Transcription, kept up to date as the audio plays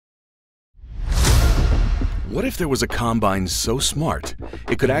What if there was a combine so smart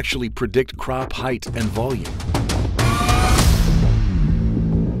it could actually predict crop height and volume?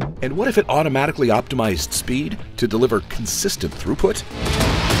 And what if it automatically optimized speed to deliver consistent throughput?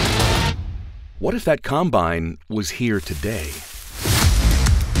 What if that combine was here today?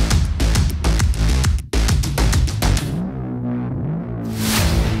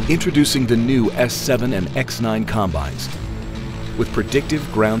 Introducing the new S7 and X9 combines with Predictive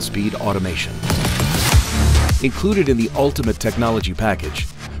Ground Speed Automation. Included in the ultimate technology package,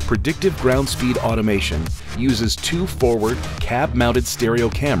 Predictive Ground Speed Automation uses 2 forward cab-mounted stereo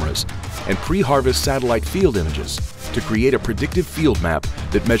cameras and pre-harvest satellite field images to create a predictive field map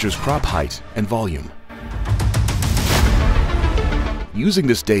that measures crop height and volume. Using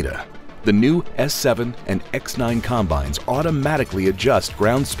this data, the new S7 and X9 combines automatically adjust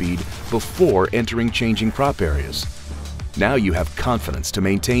ground speed before entering changing crop areas. Now you have confidence to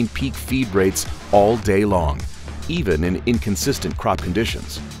maintain peak feed rates all day long, even in inconsistent crop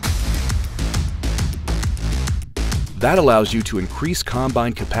conditions. That allows you to increase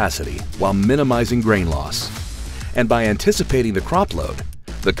combine capacity while minimizing grain loss. And by anticipating the crop load,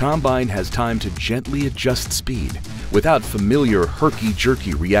 the combine has time to gently adjust speed without familiar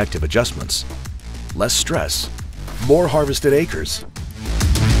herky-jerky reactive adjustments. Less stress, more harvested acres,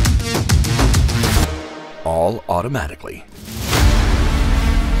 all automatically.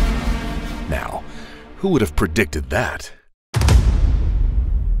 Now, who would have predicted that?